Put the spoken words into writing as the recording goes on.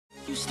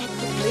You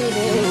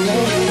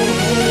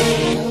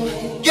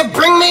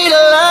bring me to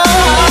life.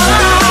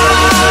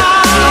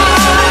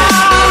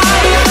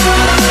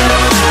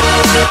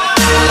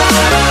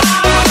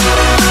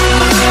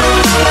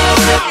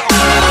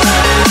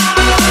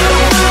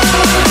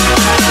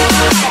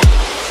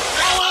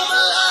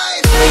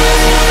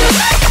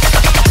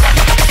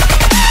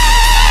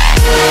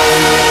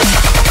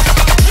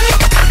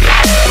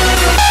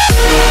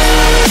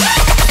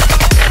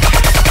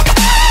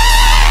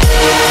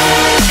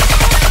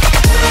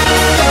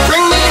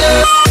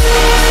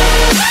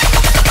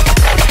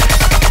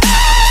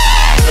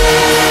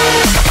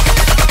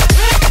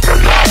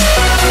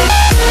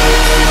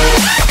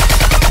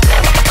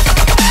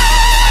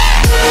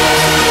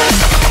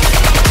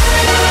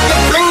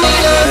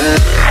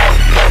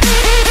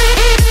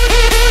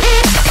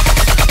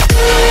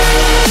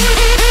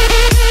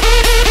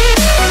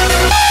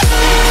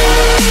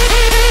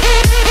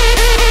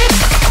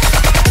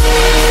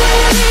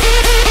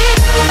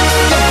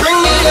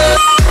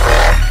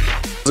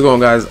 How's it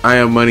going, guys? I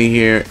am Money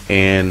here,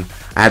 and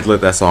I had to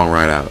let that song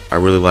ride out. I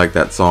really like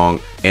that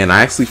song, and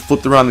I actually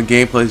flipped around the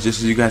gameplay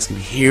just so you guys can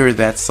hear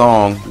that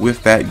song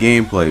with that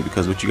gameplay,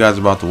 because what you guys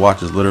are about to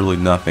watch is literally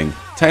nothing.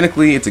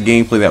 Technically, it's a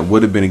gameplay that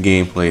would have been a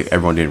gameplay if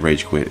everyone didn't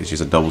rage quit. It's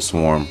just a double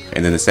swarm,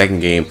 and then the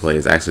second gameplay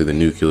is actually the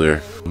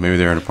nuclear. Maybe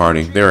they're in a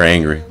party. They're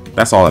angry.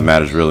 That's all that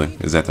matters, really,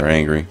 is that they're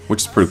angry,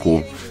 which is pretty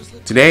cool.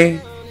 Today,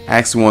 I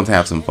actually wanted to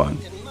have some fun.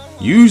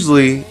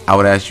 Usually, I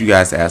would ask you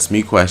guys to ask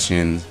me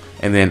questions,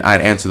 and then I'd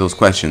answer those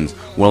questions.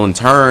 Well, in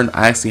turn,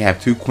 I actually have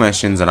two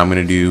questions that I'm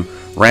going to do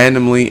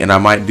randomly, and I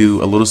might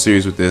do a little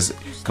series with this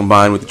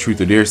combined with the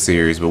Truth or Dare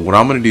series. But what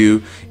I'm going to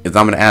do is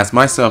I'm going to ask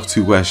myself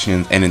two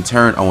questions, and in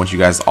turn, I want you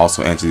guys to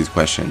also answer these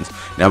questions.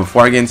 Now,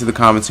 before I get into the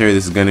commentary,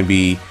 this is going to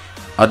be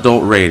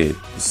adult rated.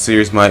 The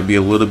series might be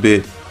a little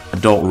bit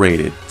adult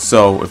rated.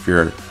 So if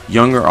you're a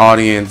younger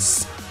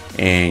audience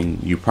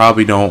and you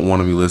probably don't want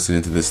to be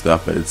listening to this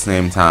stuff, but at the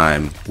same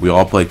time, we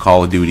all play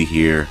Call of Duty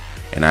here,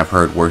 and I've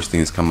heard worse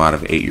things come out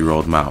of an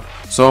 8-year-old mouth.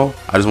 So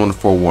I just want to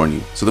forewarn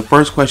you. So the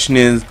first question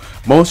is,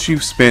 most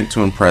you've spent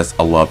to impress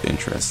a love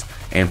interest.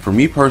 And for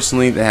me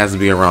personally, that has to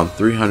be around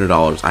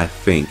 $300, I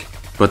think.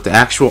 But the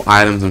actual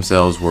items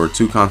themselves were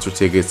 2 concert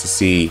tickets to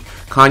see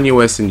Kanye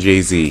West and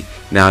Jay-Z.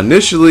 Now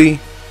initially,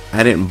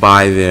 I didn't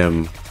buy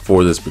them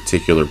for this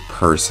particular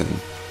person,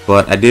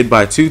 but I did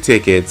buy 2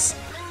 tickets,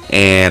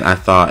 and I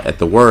thought at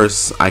the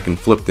worst I can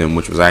flip them,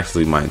 which was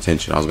actually my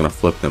intention. I was gonna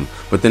flip them,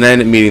 but then I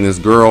ended up meeting this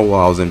girl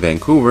while I was in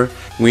Vancouver.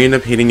 We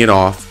ended up hitting it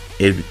off.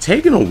 It had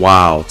taken a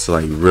while to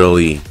like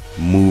really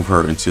move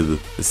her into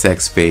the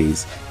sex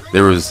phase.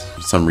 There was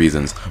some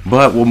reasons,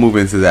 but we'll move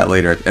into that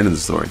later at the end of the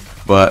story.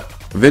 But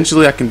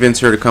eventually I convinced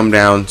her to come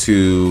down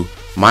to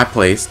my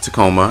place,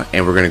 Tacoma,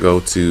 and we're gonna go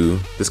to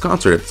this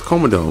concert at the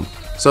Tacoma Dome.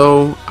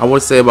 So I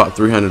would say about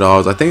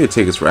 $300. I think the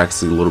tickets were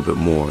actually a little bit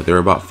more. They were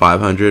about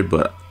 $500,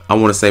 but I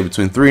want to say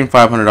between $300 and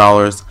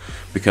 $500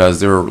 because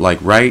they were like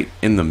right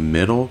in the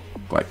middle,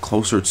 like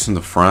closer to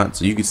the front,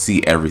 so you could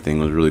see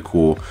everything. It was really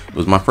cool. It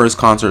was my first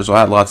concert, so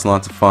I had lots and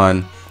lots of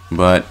fun,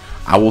 but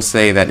I will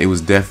say that it was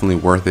definitely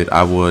worth it.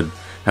 I would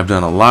have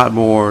done a lot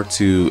more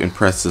to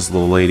impress this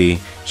little lady.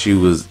 She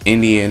was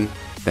Indian,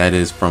 that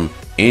is from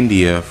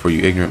India for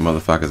you ignorant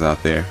motherfuckers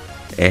out there,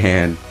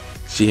 and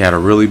she had a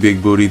really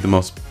big booty, the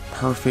most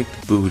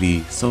perfect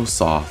booty, so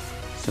soft,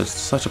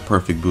 such a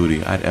perfect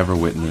booty I'd ever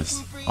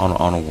witnessed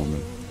on a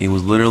woman. It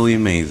was literally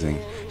amazing.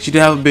 She did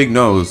have a big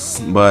nose,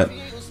 but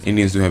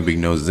Indians do have big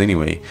noses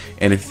anyway,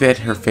 and it fit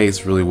her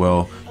face really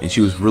well, and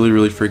she was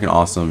really freaking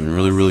awesome and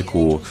really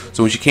cool.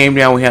 So when she came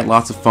down, we had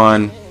lots of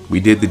fun.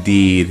 We did the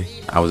deed.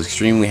 I was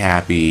extremely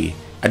happy.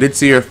 I did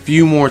see her a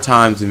few more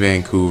times in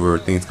Vancouver.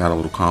 Things got a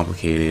little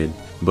complicated,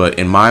 but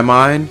in my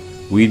mind,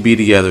 we'd be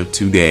together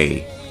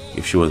today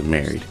if she wasn't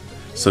married.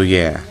 So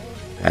yeah,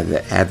 I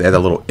had that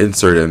little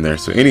insert in there.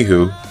 So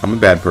anywho, I'm a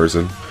bad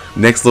person.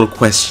 Next little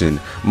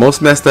question.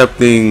 Most messed up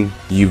thing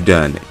you've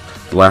done.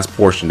 The last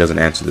portion doesn't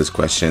answer this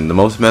question. The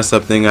most messed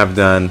up thing I've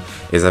done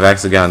is I've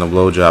actually gotten a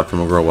blowjob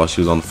from a girl while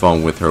she was on the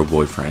phone with her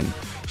boyfriend.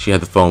 She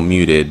had the phone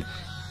muted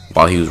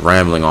while he was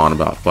rambling on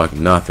about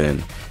fucking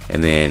nothing,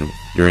 and then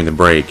during the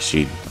break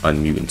she'd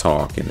unmute and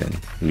talk and then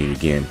mute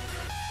again.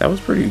 That was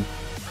pretty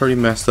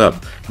messed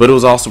up, but it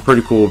was also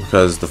pretty cool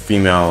because the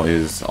female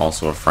is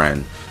also a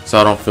friend, so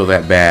I don't feel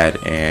that bad,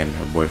 and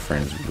her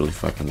boyfriend is really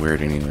fucking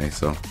weird anyway.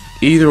 So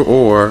either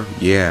or,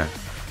 yeah,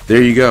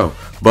 there you go.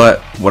 But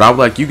what I would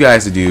like you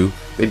guys to do,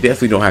 they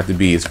definitely don't have to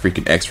be as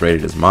freaking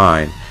X-rated as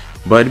mine,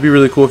 but it'd be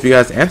really cool if you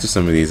guys answer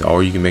some of these,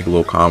 or you can make a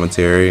little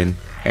commentary and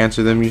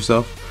answer them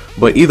yourself.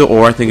 But either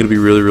or, I think it'll be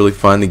really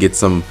fun to get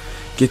some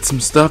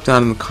stuff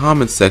down in the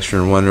comments section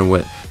and wondering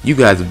what you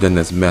guys have done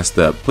that's messed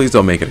up. Please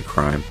don't make it a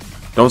crime.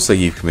 Don't say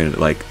you've committed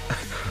like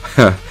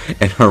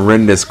an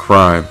horrendous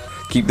crime.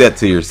 Keep that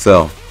to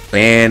yourself.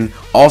 And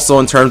also,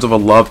 in terms of a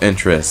love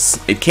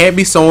interest, it can't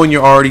be someone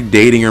you're already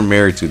dating or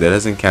married to. That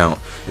doesn't count.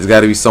 It's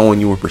got to be someone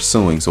you were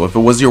pursuing. So if it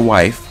was your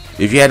wife,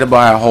 if you had to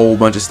buy a whole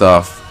bunch of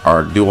stuff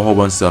or do a whole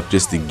bunch of stuff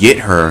just to get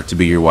her to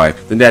be your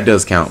wife, then that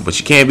does count. But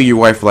she can't be your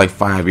wife for like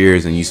 5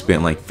 years and you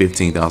spent like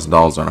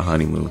 $15,000 on a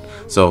honeymoon.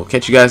 So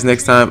catch you guys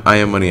next time. I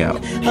Am Money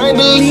out. I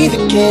believe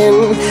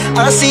again.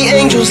 I see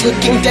angels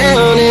looking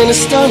down in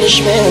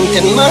astonishment,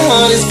 and my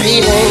heart is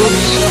beating.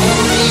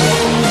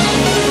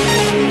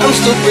 I'm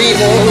still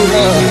breathing.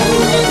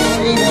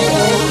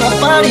 My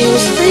body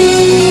was freezing.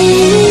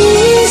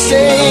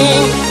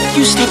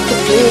 You stopped the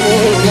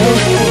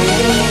bleeding.